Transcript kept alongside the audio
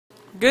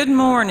Good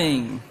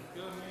morning.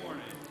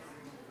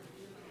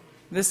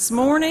 This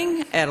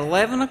morning at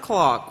 11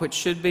 o'clock, which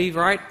should be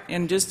right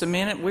in just a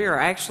minute, we are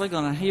actually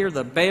going to hear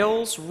the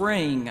bells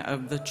ring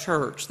of the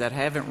church that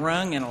haven't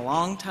rung in a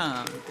long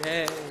time.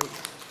 Yay. I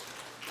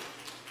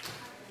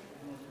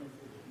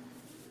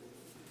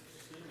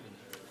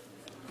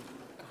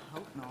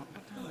hope not.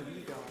 What time have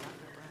you got?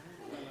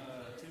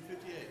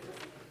 2:58.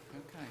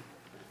 Okay.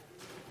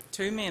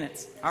 2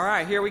 minutes. All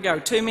right, here we go.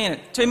 2 minute.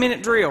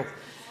 2-minute drill.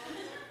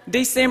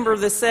 December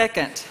the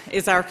 2nd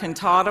is our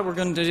cantata. We're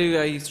going to do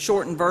a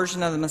shortened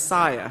version of the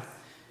Messiah.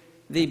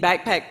 The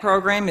backpack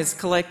program is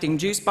collecting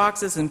juice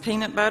boxes and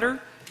peanut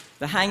butter.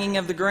 The hanging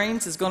of the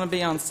greens is going to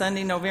be on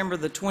Sunday, November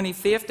the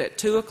 25th at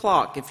 2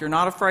 o'clock. If you're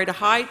not afraid of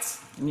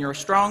heights and you're a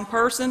strong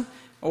person,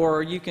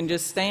 or you can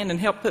just stand and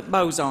help put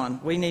bows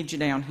on, we need you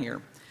down here.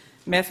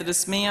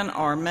 Methodist men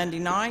are Monday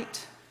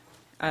night.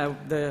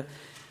 The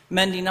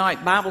Monday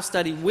night Bible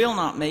study will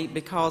not meet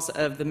because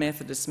of the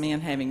Methodist men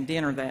having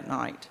dinner that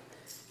night.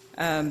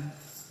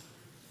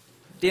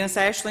 Dennis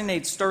Ashley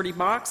needs sturdy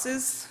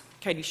boxes.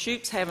 Katie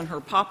Schute's having her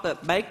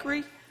pop-up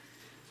bakery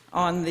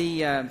on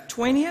the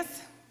 20th.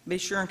 Be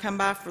sure and come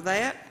by for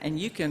that. And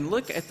you can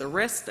look at the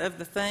rest of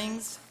the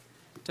things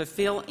to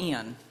fill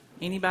in.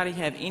 Anybody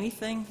have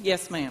anything?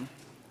 Yes, ma'am.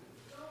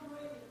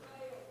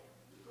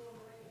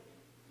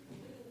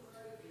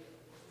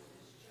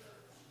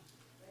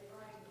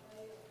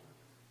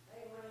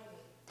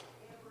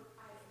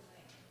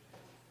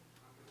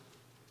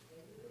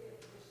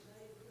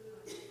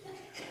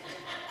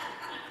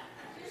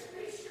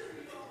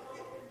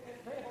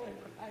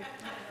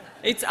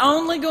 It's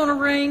only going to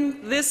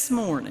ring this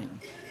morning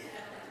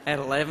at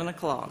 11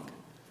 o'clock.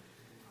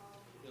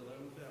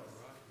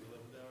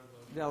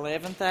 The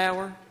 11th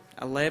hour,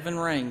 11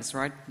 rings,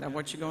 right? Is that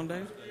what you're going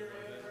to do?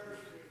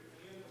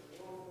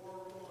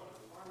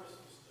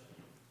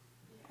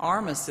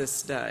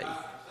 Armistice Day.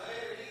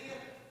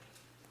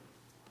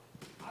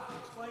 I'll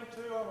explain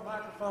to you on the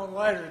microphone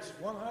later. It's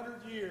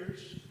 100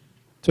 years.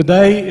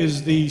 Today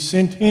is the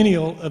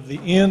centennial of the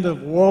end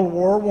of World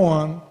War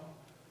I.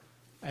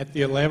 At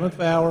the 11th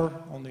hour,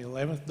 on the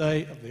 11th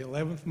day of the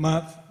 11th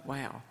month,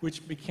 Wow.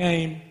 which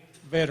became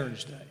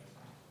Veterans Day.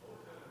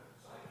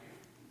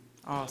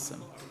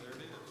 Awesome.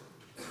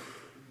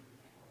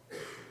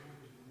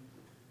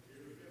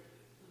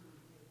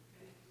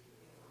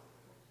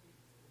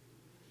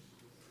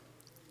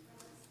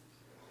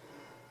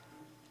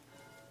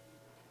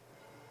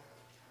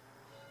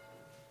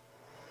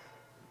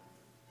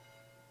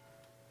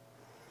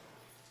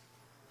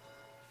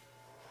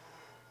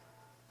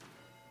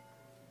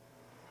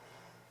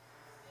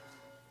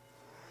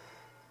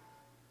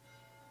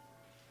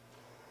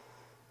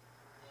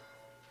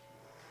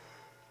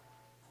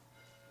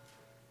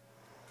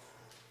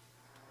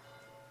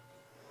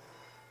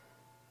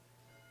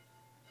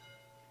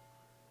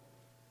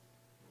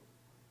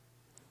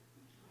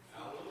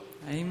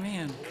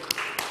 Amen.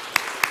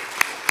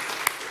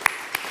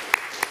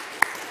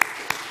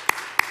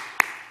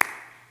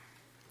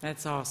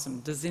 That's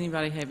awesome. Does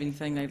anybody have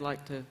anything they'd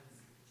like to,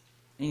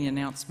 any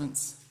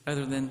announcements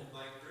other than?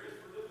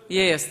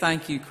 Yes,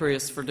 thank you,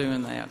 Chris, for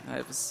doing that.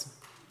 That was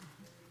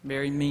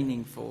very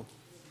meaningful.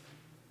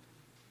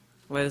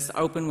 Let us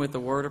open with a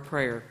word of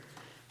prayer.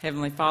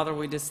 Heavenly Father,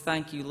 we just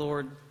thank you,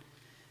 Lord,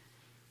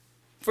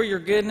 for your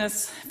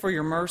goodness, for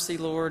your mercy,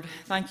 Lord.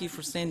 Thank you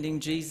for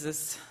sending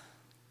Jesus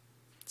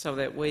so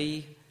that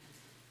we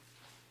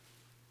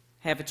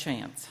have a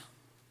chance.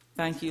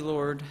 Thank you,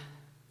 Lord,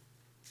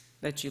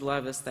 that you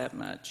love us that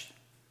much.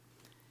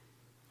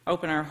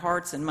 Open our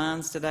hearts and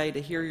minds today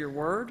to hear your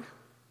word.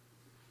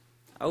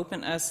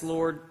 Open us,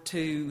 Lord,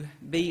 to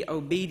be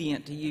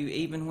obedient to you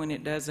even when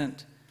it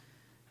doesn't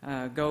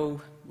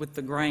go with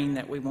the grain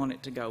that we want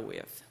it to go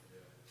with.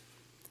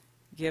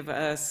 Give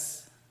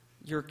us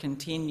your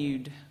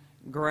continued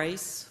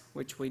grace,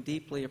 which we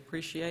deeply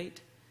appreciate.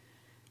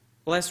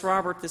 Bless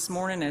Robert this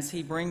morning as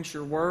he brings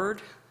your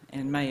word,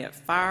 and may it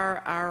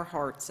fire our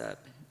hearts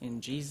up.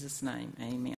 In Jesus' name, amen.